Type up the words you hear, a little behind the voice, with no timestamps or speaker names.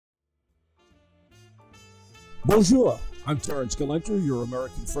Bonjour, I'm Terrance, your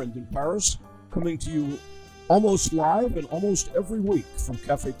American friend in Paris, coming to you almost live and almost every week from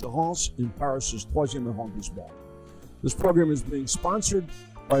Café Terrance in Paris's 3e arrondissement. This program is being sponsored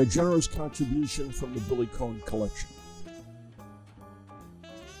by a generous contribution from the Billy Cohn Collection.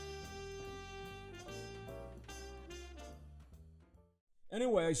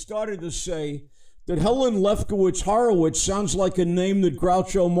 Anyway, I started to say that Helen Lefkowitz Horowitz sounds like a name that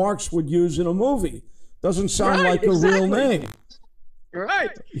Groucho Marx would use in a movie. Doesn't sound like a real name. Right.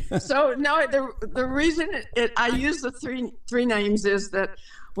 So no, the reason I use the three names is that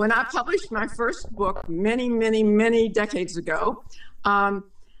when I published my first book many decades ago, I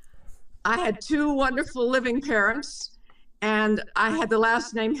had two wonderful living parents, and I had the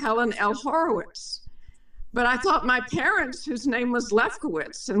last name Helen L. Horowitz. But I thought my parents, whose name was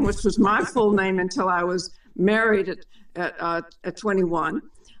Lefkowitz, and which was my full name until I was married at 21,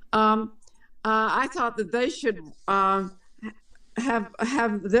 I thought that they should have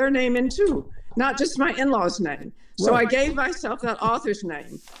their name in too, not just my in-laws' name. So I gave myself that author's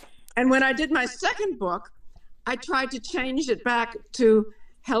name. And when I did my second book, I tried to change it back to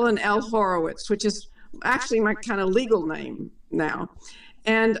Helen L. Horowitz, which is actually my kind of legal name now.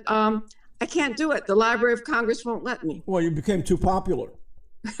 And I can't do it. The Library of Congress won't let me. Well, you became too popular.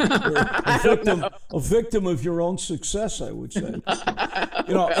 A victim of your own success, I would say.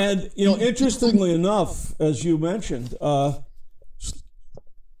 Interestingly enough, as you mentioned,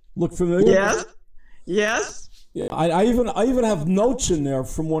 look familiar? Yes. Yeah, I even have notes in there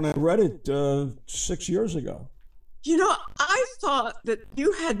from when I read it 6 years ago. You know, I thought that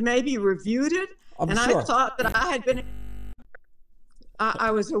you had maybe reviewed it, I'm sure. I thought that I had been. I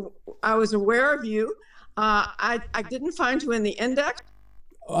was aware of you. I didn't find you in the index.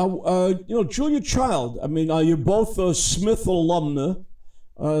 Julia Child. I mean, you're both Smith alumna.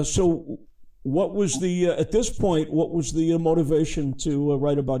 So, what was at this point? What was the motivation to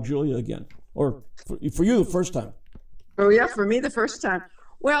write about Julia again, or for you the first time? Oh yeah, for me the first time.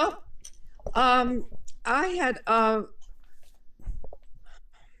 Well, I had. I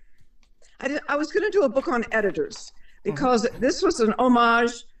was going to do a book on editors because this was an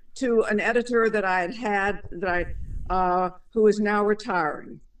homage to an editor that I had who is now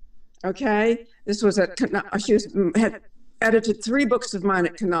retiring. Okay, this was she had edited 3 books of mine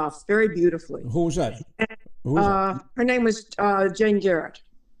at Knopf very beautifully. Who was that? Her name was Jane Garrett.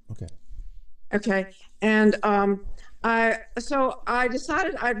 Okay, and I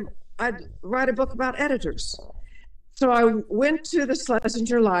decided I'd write a book about editors. So I went to the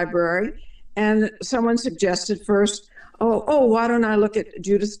Schlesinger Library, and someone suggested first, why don't I look at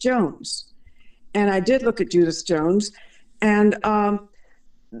Judith Jones? And I did look at Judith Jones, and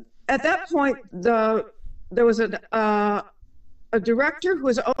at that point, there was a director who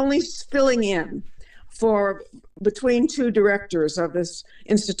was only filling in for between 2 directors of this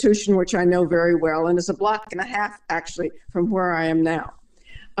institution, which I know very well, and is a block and a half actually from where I am now,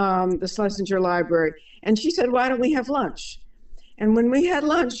 the Schlesinger Library. And she said, "Why don't we have lunch?" And when we had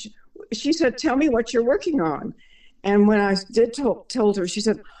lunch, she said, "Tell me what you're working on." And when I did told her, she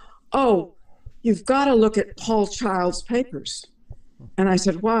said, "Oh, you've got to look at Paul Child's papers." And I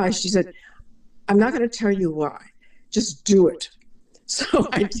said, "Why?" She said, "I'm not going to tell you why. Just do it." So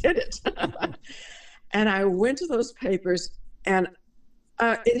I did it. And I went to those papers, and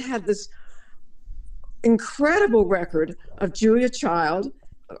it had this incredible record of Julia Child,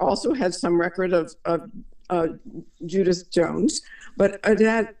 also had some record of Judith Jones, but it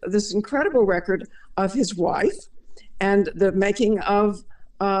had this incredible record of his wife and the making of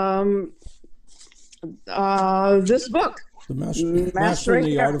this book. The Mastering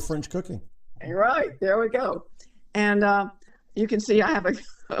the Art of French Cooking. Right, there we go. And you can see I have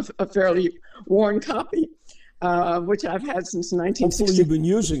a fairly worn copy, which I've had since 1960. Hopefully you've been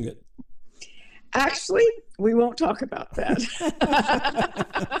using it. Actually, we won't talk about that.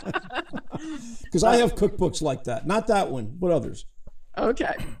 Because I have cookbooks like that. Not that one, but others.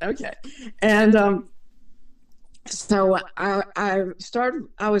 Okay. And so I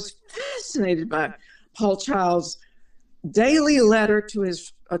was fascinated by Paul Child's daily letter to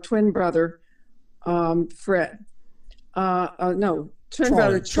his twin brother, Fred. Twin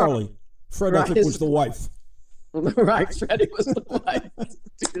brother Charlie. Fred, right, I think, was the wife. Right, Freddie was the wife.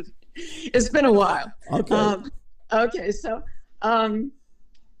 It's been a while. Okay. So I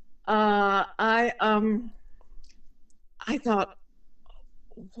thought,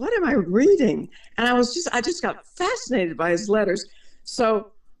 what am I reading? And I just got fascinated by his letters.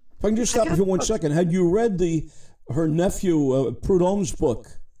 So if I can just stop you for 1 second. Had you read her nephew Prudhomme's book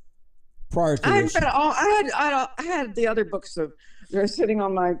prior to this? I had the other books they're sitting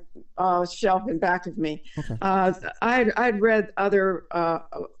on my shelf in back of me. Okay. I'd read other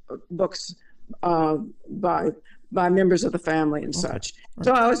books by members of the family and such. Right.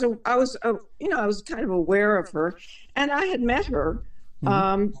 So I was kind of aware of her, and I had met her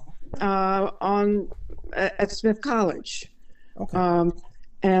at Smith College. Okay.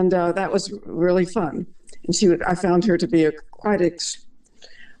 And that was really fun. And I found her to be a quite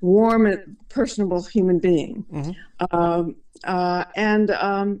warm and personable human being. Very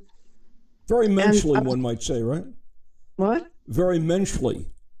menschly, one might say, right? What? Very menschly.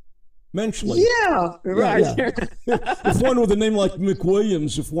 Yeah, right. Yeah. If one with a name like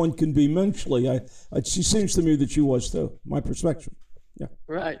McWilliams, if one can be menschly, she seems to me that she was too. My perspective. Yeah.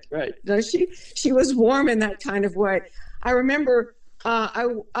 Right. No, she was warm in that kind of way. I remember I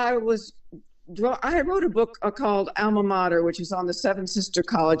wrote a book called Alma Mater, which is on the 7 sister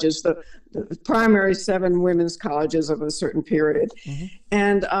colleges, the primary 7 women's colleges of a certain period.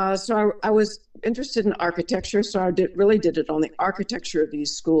 And so I was interested in architecture, so I really did it on the architecture of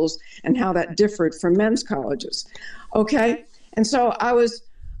these schools and how that differed from men's colleges. Okay, and so I was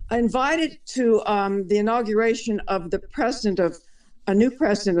invited to the inauguration of a new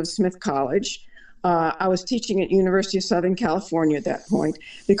president of Smith College. I was teaching at University of Southern California at that point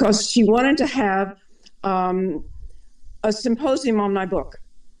because she wanted to have a symposium on my book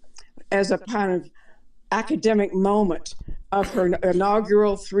as a kind of academic moment of her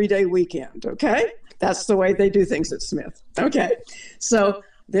inaugural 3-day weekend. Okay, that's the way they do things at Smith. Okay, so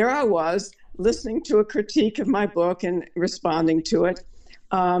there I was listening to a critique of my book and responding to it,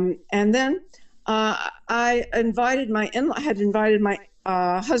 and then I had invited my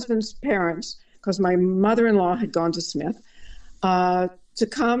husband's parents, because my mother-in-law had gone to Smith, to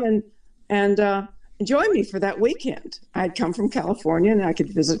come and join me for that weekend. I had come from California and I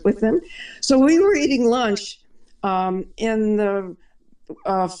could visit with them. So we were eating lunch in the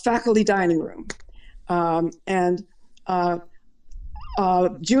faculty dining room.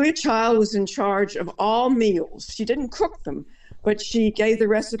 Julia Child was in charge of all meals. She didn't cook them, but she gave the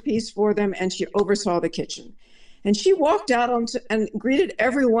recipes for them and she oversaw the kitchen. And she walked out and greeted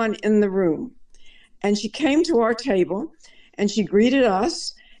everyone in the room. And she came to our table and she greeted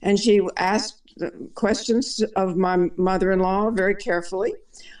us and she asked questions of my mother-in-law very carefully,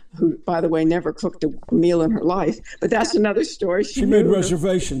 who, by the way, never cooked a meal in her life, but that's another story. She made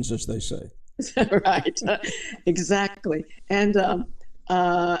reservations, as they say. Right, exactly. And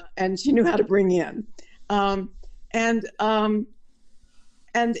she knew how to bring in. And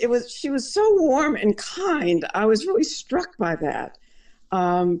she was so warm and kind. I was really struck by that.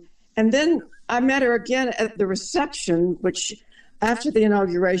 And then I met her again at the reception, which after the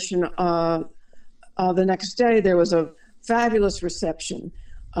inauguration, the next day, there was a fabulous reception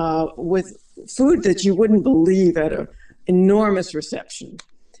with food that you wouldn't believe at an enormous reception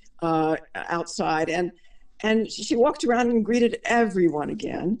outside. And she walked around and greeted everyone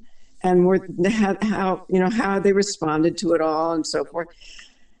again, and how they responded to it all and so forth.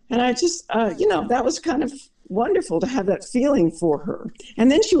 And I just, that was kind of wonderful to have that feeling for her.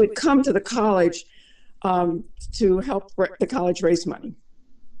 And then she would come to the college to help the college raise money,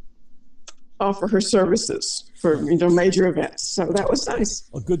 offer her services for major events. So that was nice.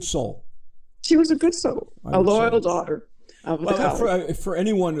 A good soul. She was a good soul, a loyal daughter of the college. For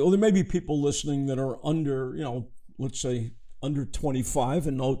anyone, there may be people listening that are under, let's say under 25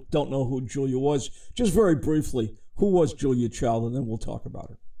 and don't know who Julia was. Just very briefly, who was Julia Child, and then we'll talk about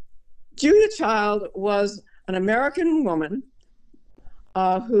her. Julia Child was an American woman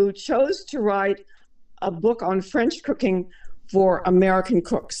who chose to write a book on French cooking for American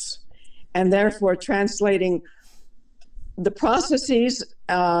cooks, and therefore translating the processes,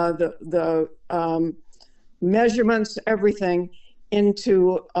 the measurements, everything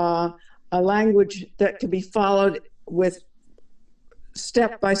into a language that could be followed with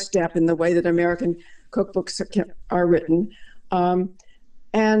step by step in the way that American cookbooks are written.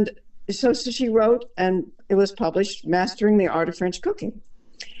 And so she wrote, and it was published, Mastering the Art of French Cooking.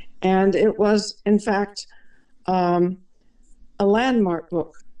 And it was, in fact, a landmark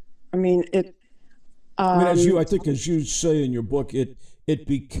book. I think as you say in your book, it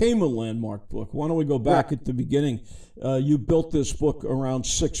became a landmark book. Why don't we go back at the beginning? You built this book around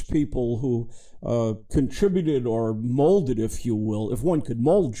 6 people who contributed or molded, if you will, if one could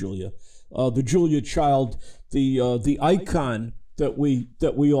mold Julia, the Julia Child, the icon that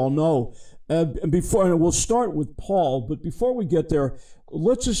we all know. And we'll start with Paul, but before we get there,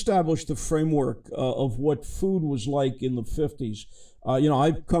 let's establish the framework of what food was like in the 50s.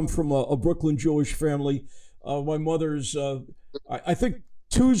 I come from a Brooklyn Jewish family. My mother's, I think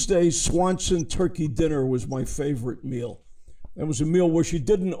Tuesday Swanson turkey dinner was my favorite meal. It was a meal where she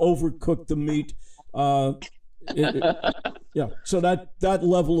didn't overcook the meat. Yeah, so that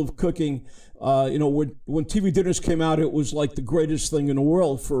level of cooking, when TV dinners came out, it was like the greatest thing in the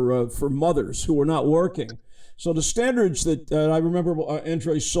world for mothers who were not working. So the standards that I remember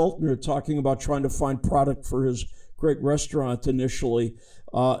Andre Saltner talking about trying to find product for his great restaurant initially,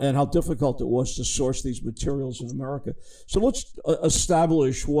 and how difficult it was to source these materials in America. So let's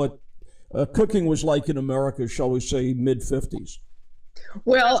establish what cooking was like in America, shall we say, mid-50s.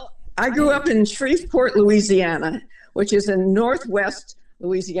 Well, I grew up in Shreveport, Louisiana, which is in northwest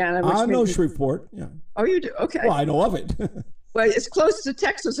Louisiana. I know Shreveport, yeah. Oh, you do? Okay. Well, I know of it. Well, it's close to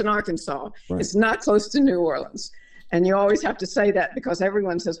Texas and Arkansas. Right. It's not close to New Orleans. And you always have to say that because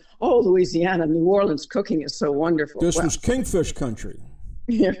everyone says, oh, Louisiana, New Orleans cooking is so wonderful. This was kingfish country.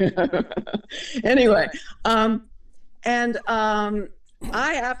 Anyway, I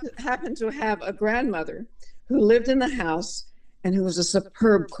happened to have a grandmother who lived in the house and who was a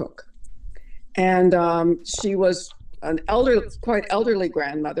superb cook. And she was an quite elderly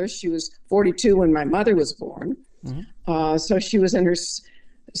grandmother. She was 42 when my mother was born. Mm-hmm. So she was in her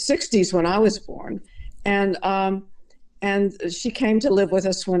 60s when I was born. And she came to live with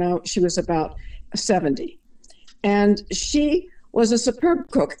us when she was about 70. And she was a superb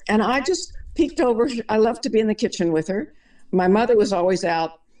cook. And I just peeked over. I loved to be in the kitchen with her. My mother was always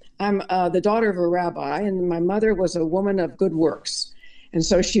out. I'm the daughter of a rabbi, and my mother was a woman of good works. And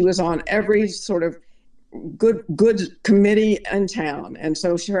so she was on every sort of good committee in town. And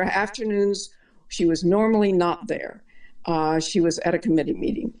so her afternoons, she was normally not there. She was at a committee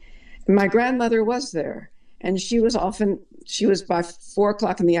meeting. And my grandmother was there, and she was by 4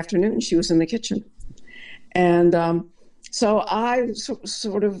 o'clock in the afternoon, she was in the kitchen. And so I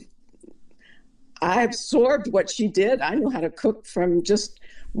absorbed what she did. I knew how to cook from just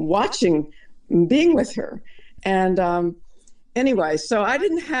watching, being with her. And anyway, so I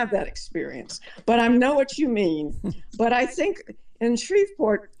didn't have that experience, but I know what you mean. But I think in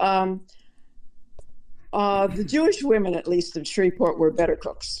Shreveport, the Jewish women, at least in Shreveport, were better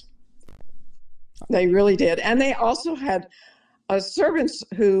cooks. They really did. And they also had servants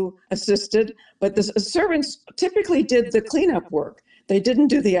who assisted, but the servants typically did the cleanup work. They didn't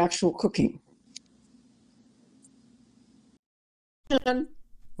do the actual cooking. I'm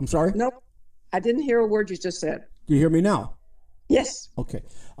sorry? Nope. I didn't hear a word you just said. Do you hear me now? Yes. Okay.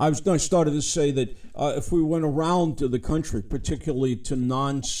 I started to say that if we went around to the country, particularly to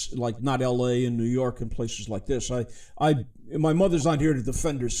not L.A. and New York and places like this, my mother's not here to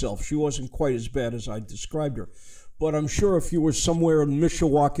defend herself. She wasn't quite as bad as I described her. But I'm sure if you were somewhere in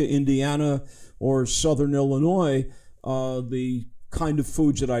Mishawaka, Indiana, or Southern Illinois, the kind of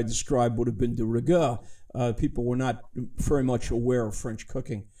foods that I described would have been de rigueur. People were not very much aware of French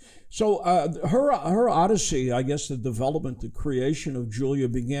cooking. So her odyssey, I guess, the development, the creation of Julia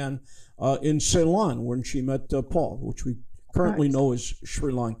began in Ceylon, when she met Paul, which we currently know as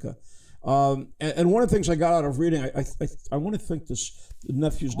Sri Lanka. And one of the things I got out of reading, I want to think the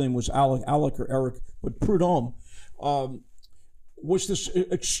nephew's name was Alec or Eric, but Prudhomme, was this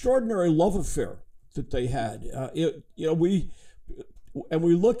extraordinary love affair that they had.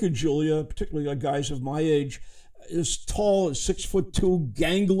 We look at Julia, particularly guys of my age, as tall as 6'2",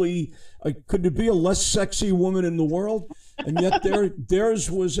 gangly. Could there be a less sexy woman in the world? And yet theirs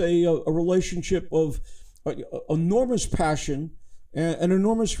was a relationship of enormous passion and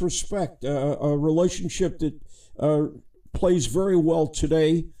enormous respect. A relationship that plays very well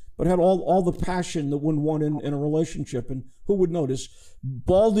today, but had all the passion that one want in a relationship. And who would notice?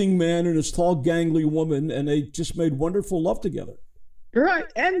 Balding man and his tall, gangly woman, and they just made wonderful love together. Right,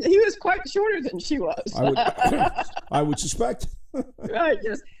 and he was quite shorter than she was. I would suspect. Right,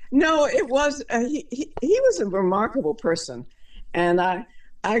 yes. No, it was, he was a remarkable person, and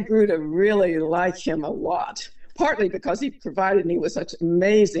I grew to really like him a lot, partly because he provided me with such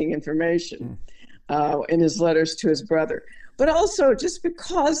amazing information in his letters to his brother, but also just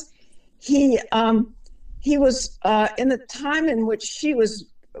because he was in the time in which she was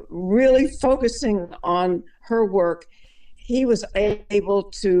really focusing on her work. He was able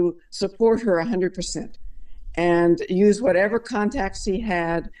to support her 100% and use whatever contacts he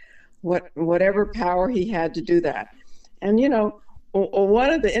had, whatever power he had to do that. And, one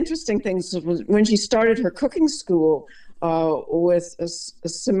of the interesting things was when she started her cooking school with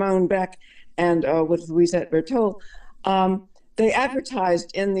Simone Beck and with Louisette Berthold, they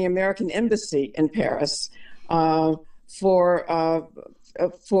advertised in the American Embassy in Paris for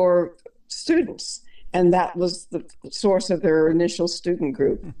students. And that was the source of their initial student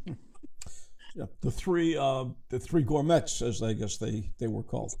group. Yeah, the three gourmets, as I guess they were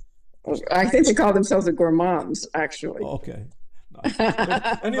called. I think they called themselves the gourmands, actually. Okay.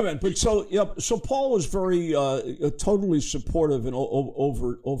 Anyway, but so Paul was very totally supportive and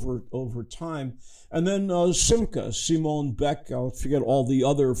over time, and then Simone Beck. I forget all the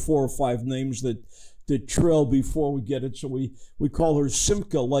other 4 or 5 names that trail before we get it. So we call her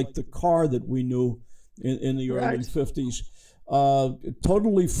Simca, like the car that we knew in the early 50s.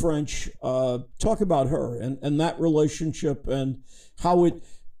 Totally French. Talk about her and that relationship and how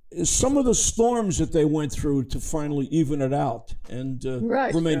some of the storms that they went through to finally even it out and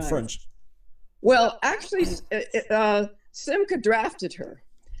remain friends. Well, actually, Simca drafted her.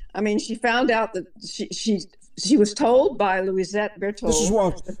 I mean, she found out that she was told by Louisette Berthold. This is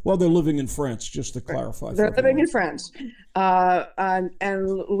while they're living in France, just to clarify. They're living in France. And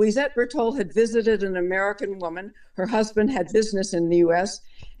Louisette Berthold had visited an American woman. Her husband had business in the U.S.,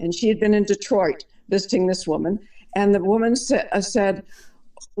 and she had been in Detroit visiting this woman. And the woman said,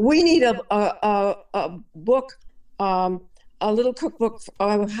 we need a book, a little cookbook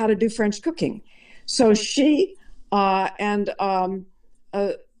of how to do French cooking. So she and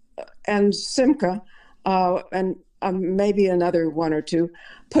Simca and maybe another one or two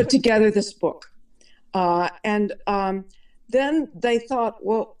put together this book. And then they thought,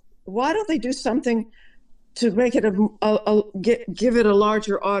 well, why don't they do something to make it give it a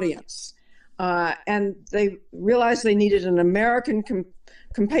larger audience? And they realized they needed an American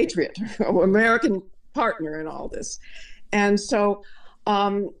compatriot, or American partner in all this. And so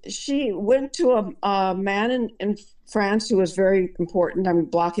she went to a man in France who was very important. I'm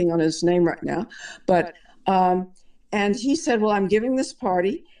blocking on his name right now, but and he said, well, I'm giving this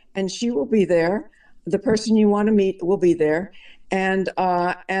party and she will be there. The person you want to meet will be there. And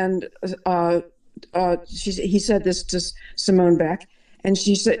he said this to Simone Beck, and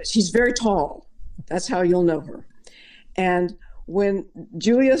she said, she's very tall. That's how you'll know her. And when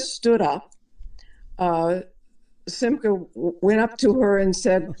Julia stood up, Simca went up to her and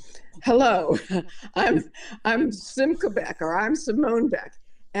said, hello, I'm Simca Beck, or I'm Simone Beck,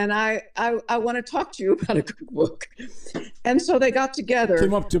 and I want to talk to you about a cookbook. And so they got together.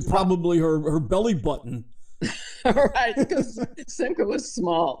 Came up to probably her belly button. Right, because Simca was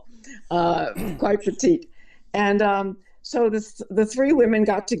small, quite petite. And so the 3 women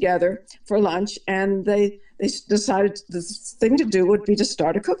got together for lunch, and they decided the thing to do would be to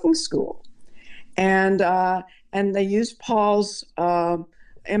start a cooking school. And they used Paul's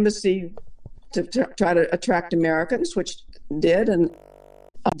embassy to try to attract Americans, which did, and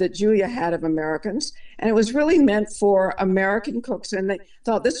that Julia had of Americans. And it was really meant for American cooks, and they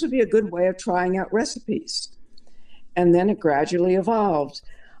thought this would be a good way of trying out recipes. And then it gradually evolved.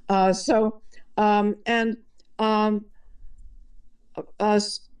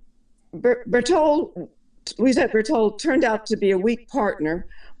 Louisette Berthold turned out to be a weak partner,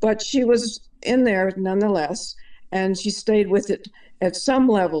 but she was in there nonetheless, and she stayed with it at some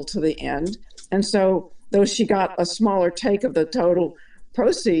level to the end. And so, though she got a smaller take of the total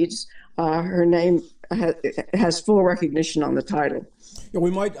proceeds, her name has full recognition on the title. Yeah, we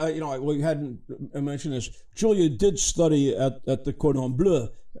might, we hadn't mentioned this. Julia did study at the Cordon Bleu,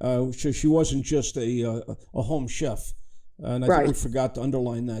 so she wasn't just a home chef. And I think we forgot to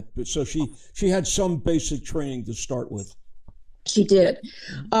underline that. But so she had some basic training to start with. She did,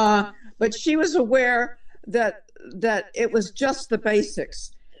 but she was aware that it was just the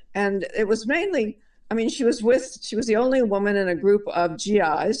basics, and it was mainly. I mean, she was the only woman in a group of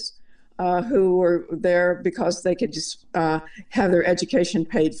GIs who were there because they could just have their education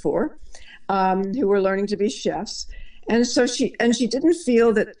paid for, who were learning to be chefs, and so she didn't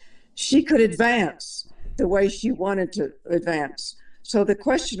feel that she could advance the way she wanted to advance. So the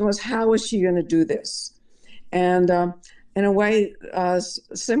question was, how was she going to do this? And in a way,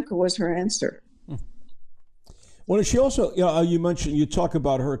 Simca was her answer. Well, she also, you talk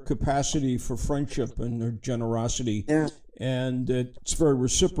about her capacity for friendship and her generosity. Yeah. And it's very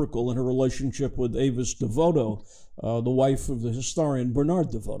reciprocal in her relationship with Avis Devoto, the wife of the historian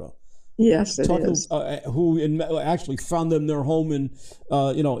Bernard Devoto. Yes, it is. Who actually found them their home in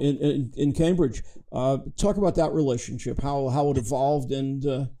Cambridge. Talk about that relationship, how it evolved,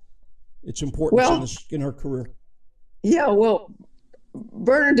 and its importance in her career. Yeah, well,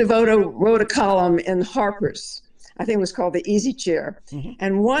 Bernard Devoto wrote a column in Harper's. I think it was called The Easy Chair. Mm-hmm.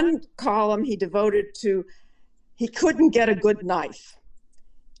 And one column he devoted to, he couldn't get a good knife,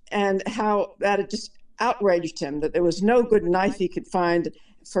 and how that had just outraged him, that there was no good knife he could find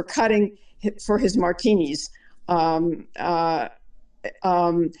for cutting for his martinis. And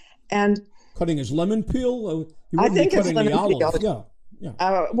cutting his lemon peel? I think it's lemon peel.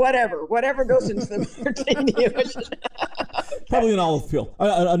 Yeah. Whatever goes into the martini. Probably an olive peel.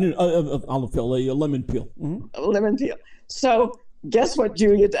 Olive peel, a lemon peel. Mm-hmm. A lemon peel. So guess what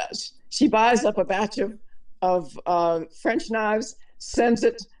Julia does? She buys up a batch of French knives, sends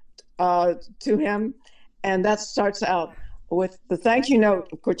it to him, and that starts out with the thank you note,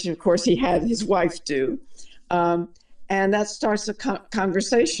 which of course he had his wife do. And that starts a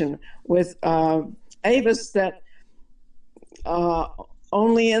conversation with Avis that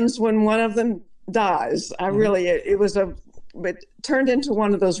only ends when one of them dies. It turned into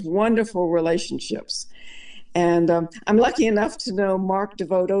one of those wonderful relationships. And I'm lucky enough to know Mark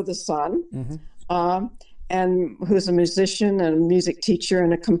Devoto, the son, and who's a musician and a music teacher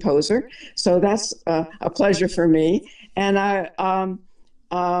and a composer. So that's a pleasure for me. And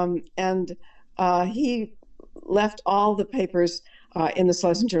he left all the papers in the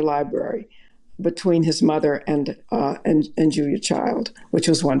Schlesinger Library between his mother and Julia Child, which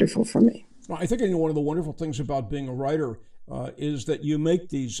was wonderful for me. Well, I think one of the wonderful things about being a writer is that you make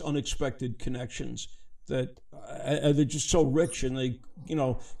these unexpected connections that they're just so rich, and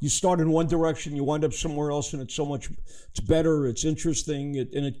you start in one direction, you wind up somewhere else, and it's better, it's interesting,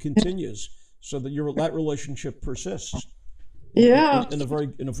 and it continues, so that that relationship persists. Yeah, in a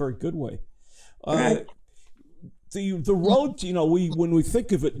very good way. Right. The road, when we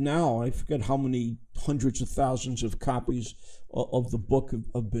think of it now, I forget how many hundreds of thousands of copies of the book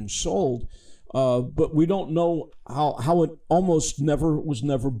have been sold. But we don't know how it almost was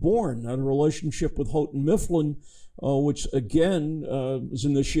never born. The relationship with Houghton Mifflin, which again was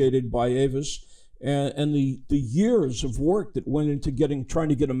initiated by Avis, and the years of work that went into trying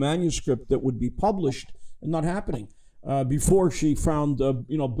to get a manuscript that would be published and not happening. Before she found, Bill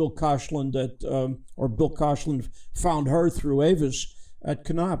Koshland Bill Koshland found her through Avis at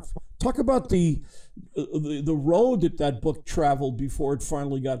Knopf. Talk about the road that book traveled before it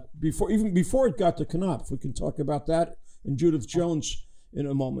got to Knopf. We can talk about that and Judith Jones in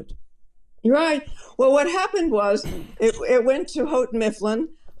a moment. Right. Well, what happened was it went to Houghton Mifflin.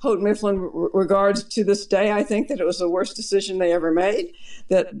 Houghton Mifflin regards to this day, I think, that it was the worst decision they ever made,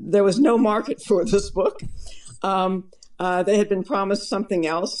 that there was no market for this book. They had been promised something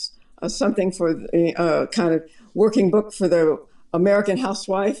else, something for the kind of working book for the American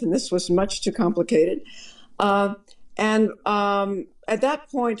housewife, and this was much too complicated. At that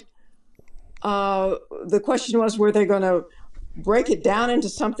point, the question was, were they going to break it down into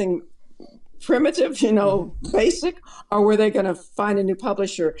something primitive, basic, or were they going to find a new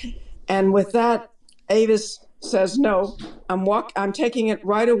publisher? And with that, Avis says, no, I'm taking it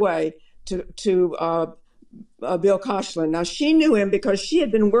right away to Bill Koshland. Now, she knew him because she had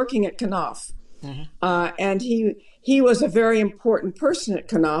been working at Knopf, and he was a very important person at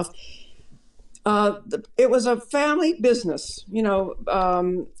Knopf. It was a family business.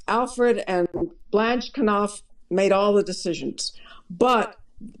 Alfred and Blanche Knopf made all the decisions. But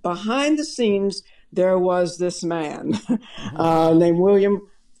behind the scenes, there was this man named William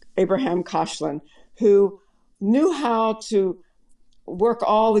Abraham Koshland, who knew how to work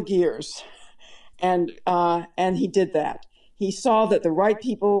all the gears. And he did that. He saw that the right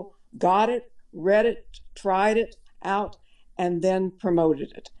people got it, read it, tried it out, and then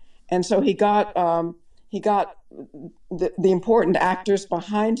promoted it. And so he got the important actors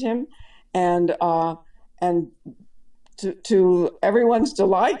behind him, and to everyone's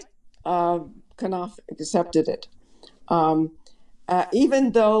delight, Knopf accepted it.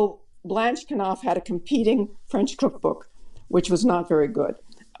 Even though Blanche Knopf had a competing French cookbook, which was not very good.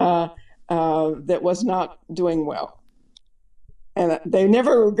 That was not doing well. And they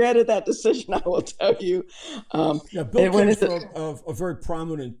never regretted that decision, I will tell you. Bill came from a very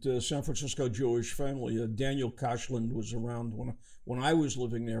prominent San Francisco Jewish family. Daniel Koshland was around when I was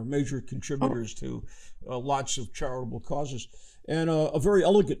living there, major contributors to lots of charitable causes, and a very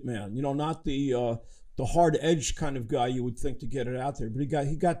elegant man, not the hard-edged kind of guy you would think to get it out there, but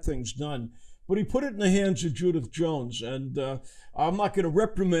he got things done. But he put it in the hands of Judith Jones, and I'm not going to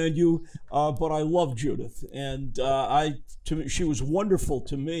reprimand you, but I love Judith, and she was wonderful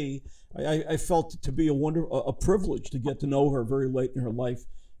to me. I felt it to be a privilege to get to know her very late in her life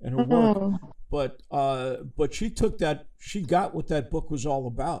and her work. But she got what that book was all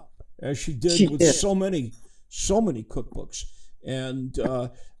about, as she did with so many cookbooks, and.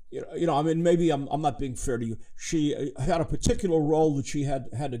 Maybe I'm not being fair to you. She had a particular role that she had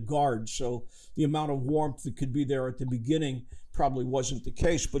to guard, so the amount of warmth that could be there at the beginning probably wasn't the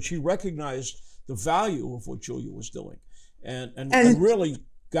case. But she recognized the value of what Julia was doing, and really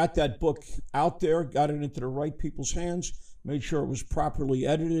got that book out there, got it into the right people's hands, made sure it was properly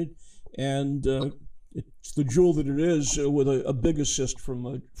edited, and it's the jewel that it is, with a big assist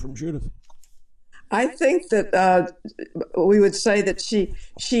from Judith. I think that we would say that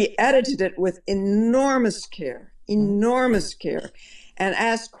she edited it with enormous care, enormous care, and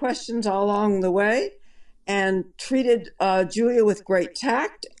asked questions all along the way, and treated Julia with great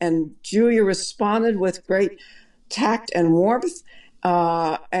tact, and Julia responded with great tact and warmth.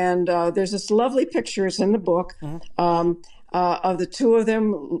 And there's this lovely pictures in the book of the two of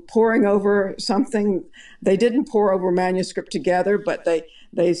them poring over something. They didn't pour over manuscript together, but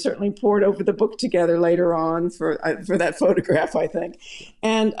they certainly poured over the book together later on for that photograph, I think.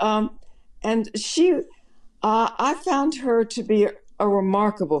 And she, I found her to be a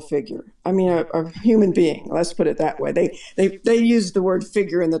remarkable figure. I mean, a human being. Let's put it that way. They use the word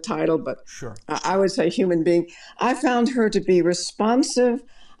figure in the title, but sure. I would say human being. I found her to be responsive.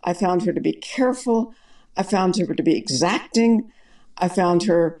 I found her to be careful. I found her to be exacting. I found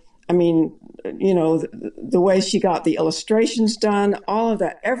her, I mean, you know, the way she got the illustrations done, all of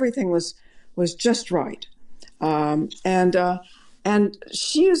that, everything was just right. And I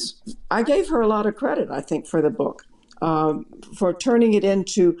gave her a lot of credit, I think, for the book, for turning it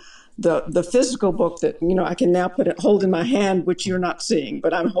into the physical book that, you know, I can now hold in my hand, which you're not seeing,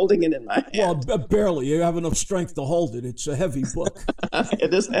 but I'm holding it in my hand. Well, barely. You have enough strength to hold it. It's a heavy book.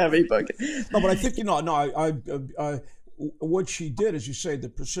 It is a heavy book. No, but I think, you know, what she did, as you say, the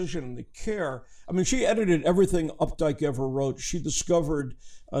precision and the care. I mean, she edited everything Updike ever wrote. She discovered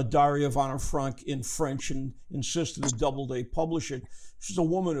Diary of Anne Frank in French and insisted that Doubleday publish it. She's a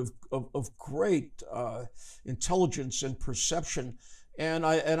woman of great intelligence and perception. And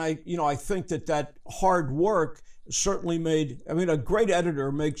I think that hard work certainly made, I mean, a great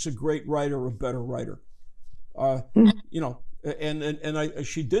editor makes a great writer a better writer. You know,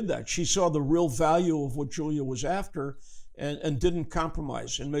 she did that. She saw the real value of what Julia was after and didn't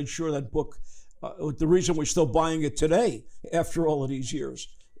compromise and made sure that book, the reason we're still buying it today after all of these years,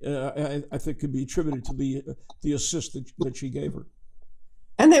 I think could be attributed to the assist that she gave her.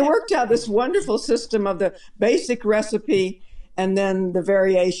 And they worked out this wonderful system of the basic recipe and then the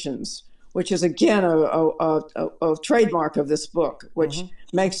variations, which is, again, a trademark of this book, which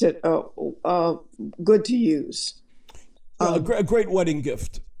makes it good to use. A great wedding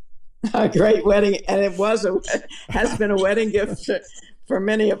gift. A great wedding, and it has been a wedding gift for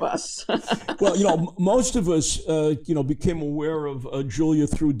many of us. Well, you know, most of us, became aware of Julia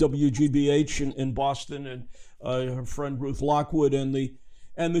through WGBH in Boston, and her friend Ruth Lockwood, and the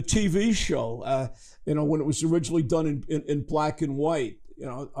TV show. When it was originally done in black and white.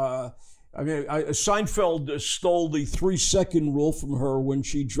 Seinfeld stole the 3-second rule from her when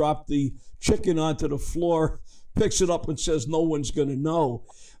she dropped the chicken onto the floor, picks it up and says, "No one's going to know."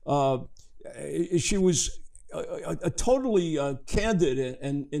 She was totally candid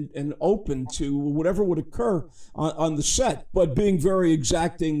and open to whatever would occur on the set, but being very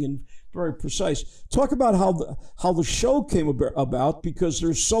exacting and very precise. Talk about how the show came about, because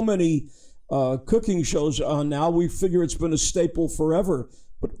there's so many cooking shows on now. We figure it's been a staple forever,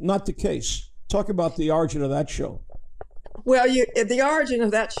 but not the case. Talk about the origin of that show. Well, the origin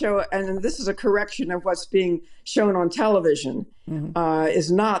of that show, and this is a correction of what's being shown on television,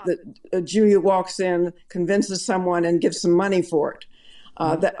 is not that Julia walks in, convinces someone, and gives some money for it.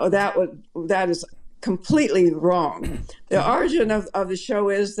 That is completely wrong. The origin of the show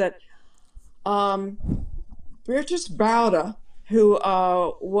is that Beatrice Bauda, who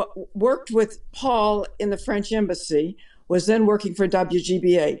worked with Paul in the French embassy, was then working for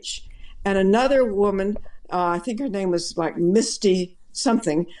WGBH, and another woman, I think her name was like Misty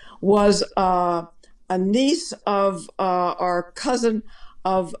something, was a niece of our cousin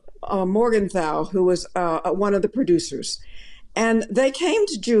of Morgenthau, who was one of the producers. And they came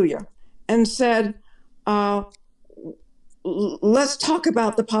to Julia and said, let's talk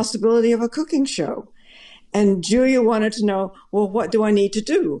about the possibility of a cooking show. And Julia wanted to know, well, what do I need to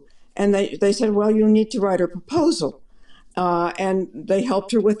do? And they said, well, you need to write a proposal. And they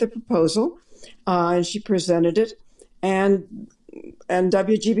helped her with the proposal. And she presented it, and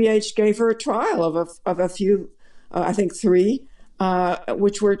WGBH gave her a trial of a few, I think 3,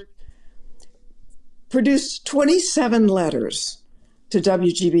 which were produced 27 letters to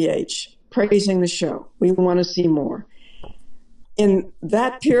WGBH praising the show. We want to see more. In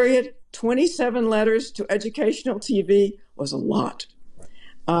that period, 27 letters to educational TV was a lot,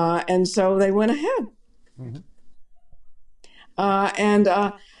 and so they went ahead.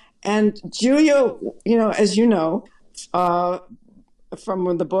 And Julia, as you know,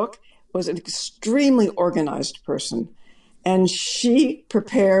 from the book, was an extremely organized person. And she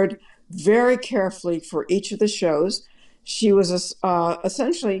prepared very carefully for each of the shows. She was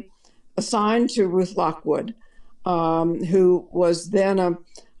essentially assigned to Ruth Lockwood, who was then a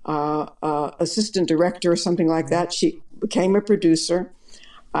assistant director or something like that. She became a producer.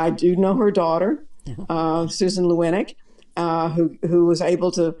 I do know her daughter. Susan Lewinnick, who was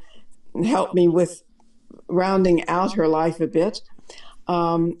able to help me with rounding out her life a bit.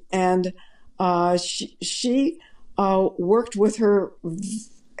 And she worked with her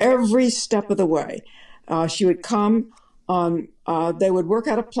every step of the way. She would come on, they would work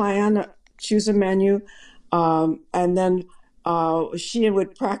out a plan, choose a menu, and then she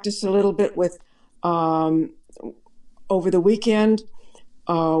would practice a little bit with over the weekend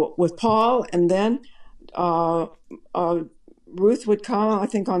with Paul, and then Ruth would come, I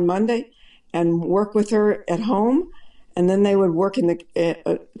think, on Monday and work with her at home, and then they would work in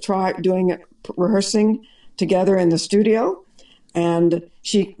the rehearsing together in the studio. And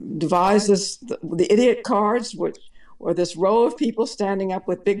she devised the idiot cards, which were this row of people standing up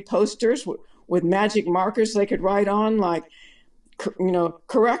with big posters with magic markers they could write on, like,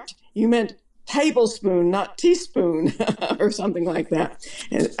 correct, you meant tablespoon, not teaspoon, or something like that.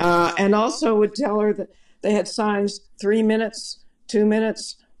 And also would tell her that they had signs 3 minutes, 2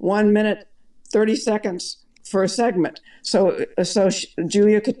 minutes, 1 minute, 30 seconds for a segment. So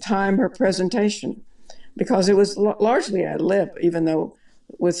Julia could time her presentation, because it was largely ad lib, even though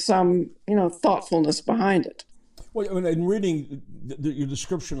with some, thoughtfulness behind it. Well, I mean, in reading your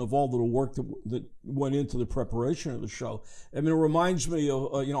description of all the work that went into the preparation of the show, I mean, it reminds me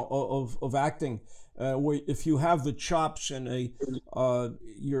of acting, where if you have the chops and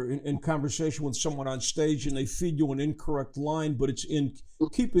you're in conversation with someone on stage and they feed you an incorrect line, but it's in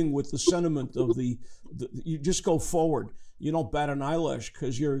keeping with the sentiment of you just go forward. You don't bat an eyelash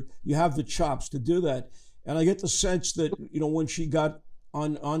because you have the chops to do that. And I get the sense that when she got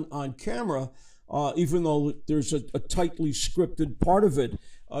on camera, even though there's a tightly scripted part of it,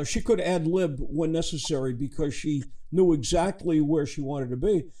 she could ad lib when necessary because she knew exactly where she wanted to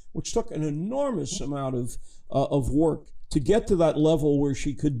be, which took an enormous amount of work to get to that level where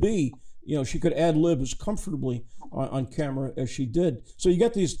she could be. She could ad lib as comfortably on camera as she did. So you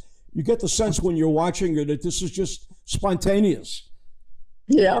get the sense when you're watching her that this is just spontaneous.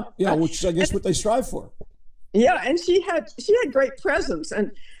 Yeah. Yeah, which is, I guess, what they strive for. Yeah, and she had great presence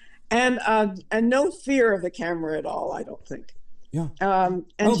and no fear of the camera at all, I don't think. Yeah. I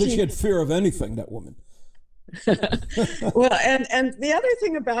don't think she had fear of anything, that woman. Well, and the other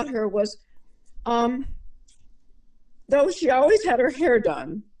thing about her was, though she always had her hair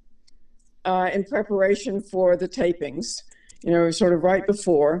done in preparation for the tapings, sort of right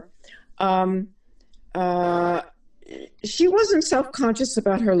before, she wasn't self-conscious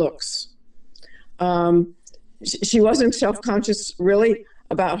about her looks. She wasn't self-conscious really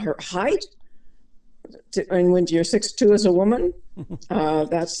about her height. And when you're 6'2" as a woman,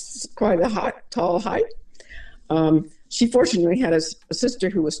 that's quite a tall height. She fortunately had a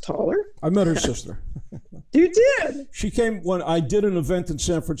sister who was taller. I met her sister. You did? She came when I did an event in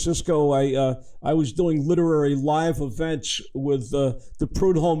San Francisco. I was doing literary live events with the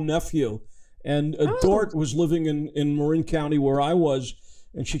Prudhomme nephew, and Dort was living in Marin County where I was,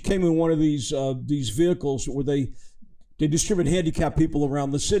 and she came in one of these vehicles where they distribute handicapped people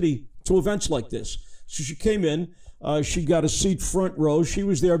around the city to events like this. So she came in, she got a seat front row. She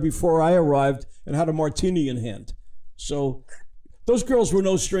was there before I arrived and had a martini in hand. So those girls were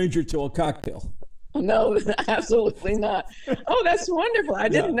no stranger to a cocktail. No, absolutely not. Oh, that's wonderful. I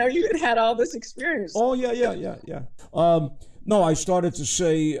didn't know you had all this experience. Oh, yeah. No, I started to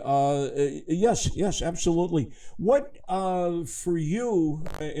say, yes, absolutely. What, for you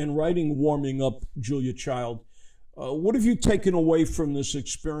in writing Warming Up, Julia Child, what have you taken away from this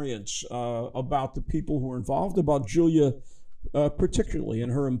experience about the people who are involved, about Julia particularly,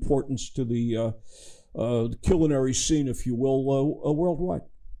 and her importance to the culinary scene, if you will, worldwide?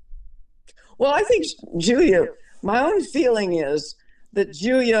 Well, I think Julia, my own feeling is that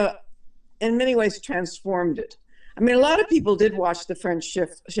Julia, in many ways, transformed it. I mean, a lot of people did watch The French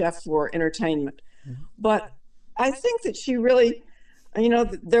Chef for entertainment, but I think that she really,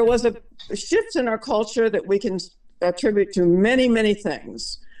 there was a shift in our culture that we can attribute to many, many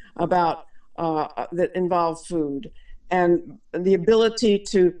things about that involve food, and the ability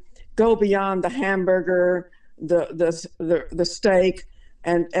to go beyond the hamburger, the steak,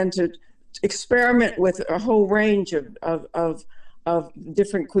 and to experiment with a whole range of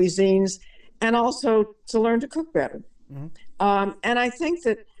different cuisines, and also to learn to cook better. Mm-hmm. And I think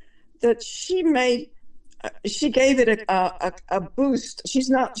that she gave it a boost. She's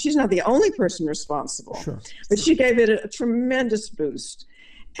not the only person responsible, sure, but she gave it a tremendous boost,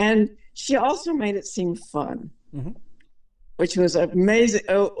 and she also made it seem fun, mm-hmm, which was amazing,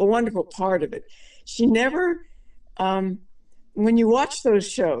 a wonderful part of it. She never, when you watch those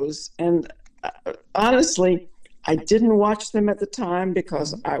shows, and honestly, I didn't watch them at the time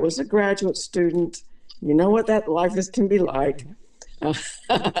because I was a graduate student. You know what that life can be like. I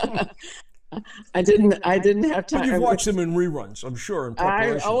didn't have time. But you've watched them in reruns, I'm sure, in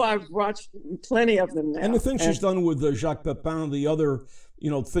preparation. I've watched plenty of them now. And the things she's done with Jacques Pepin, the other,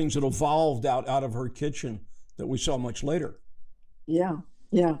 things that evolved out of her kitchen that we saw much later. Yeah.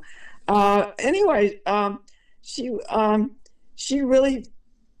 Anyway, she really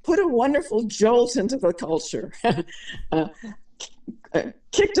put a wonderful jolt into the culture.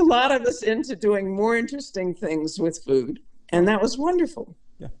 Kicked a lot of us into doing more interesting things with food, and that was wonderful.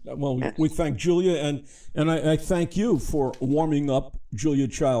 Yeah. Well, we thank Julia, and I thank you for warming up Julia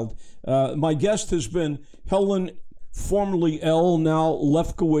Child. My guest has been Helen, formerly L, now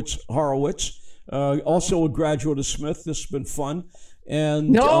Lefkowitz Horowitz, also a graduate of Smith. This has been fun. And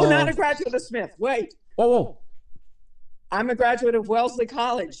no, not a graduate of Smith. Wait. Oh. I'm a graduate of Wellesley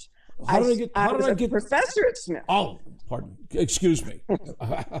College. I was a professor at Smith. Oh, pardon me. Excuse me.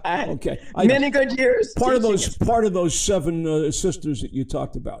 Okay. Many good years. Part of those seven sisters that you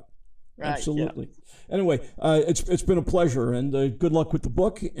talked about. Right, absolutely. Yeah. Anyway, it's been a pleasure, and good luck with the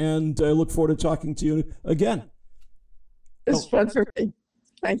book, and I look forward to talking to you again. It's fun for me.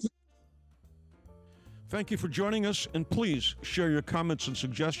 Thank you. Thank you for joining us, and please share your comments and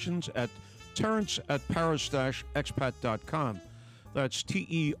suggestions at Terrance@paris-expat.com. That's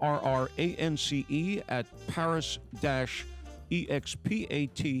TERRANCE at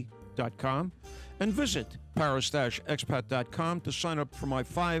paris-expat.com. And visit paris-expat.com to sign up for my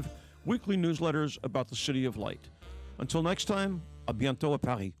 5 weekly newsletters about the City of Light. Until next time, à bientôt à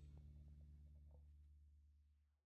Paris.